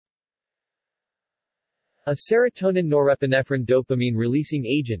A serotonin-norepinephrine-dopamine releasing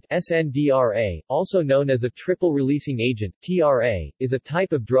agent (SNDRA), also known as a triple releasing agent (TRA), is a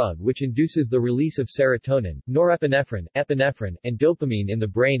type of drug which induces the release of serotonin, norepinephrine, epinephrine, and dopamine in the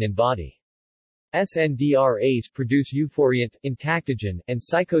brain and body. SNDRAs produce euphoriant, entactogen, and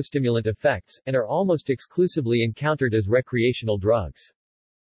psychostimulant effects, and are almost exclusively encountered as recreational drugs.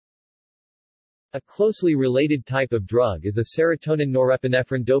 A closely related type of drug is a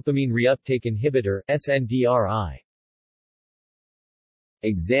serotonin-norepinephrine-dopamine reuptake inhibitor (SNDRI).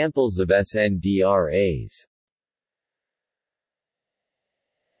 Examples of SNDRAs.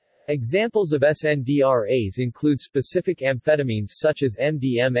 Examples of SNDRAs include specific amphetamines such as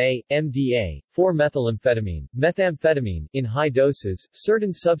MDMA, MDA, 4-methylamphetamine, methamphetamine in high doses,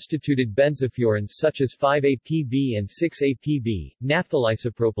 certain substituted benzofurans such as 5-APB and 6-APB,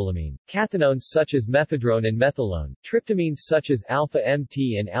 naphthalysopropylamine, cathinones such as mephedrone and methylone, tryptamines such as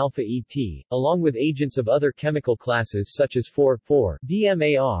alpha-MT and alpha-ET, along with agents of other chemical classes such as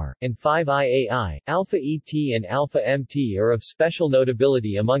 4,4-DMAR, and 5-IAI. Alpha-ET and alpha-MT are of special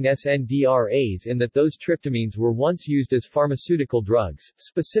notability among SNDRAs in that those tryptamines were once used as pharmaceutical drugs,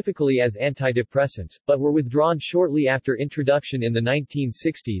 specifically as antidepressants, but were withdrawn shortly after introduction in the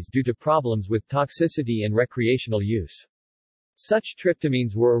 1960s due to problems with toxicity and recreational use. Such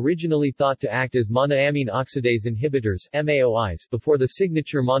tryptamines were originally thought to act as monoamine oxidase inhibitors (MAOIs) before the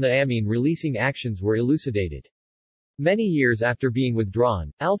signature monoamine releasing actions were elucidated. Many years after being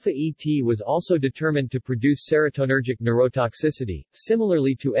withdrawn, alpha-ET was also determined to produce serotonergic neurotoxicity,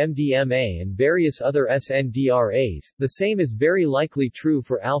 similarly to MDMA and various other SNDRAs. The same is very likely true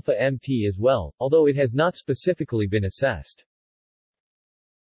for alpha-MT as well, although it has not specifically been assessed.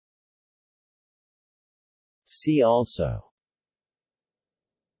 See also: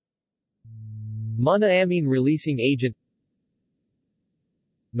 monoamine releasing agent,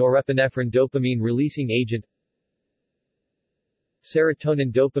 norepinephrine-dopamine releasing agent,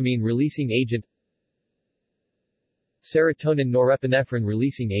 serotonin-dopamine releasing agent, serotonin-norepinephrine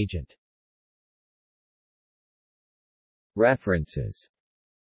releasing agent. References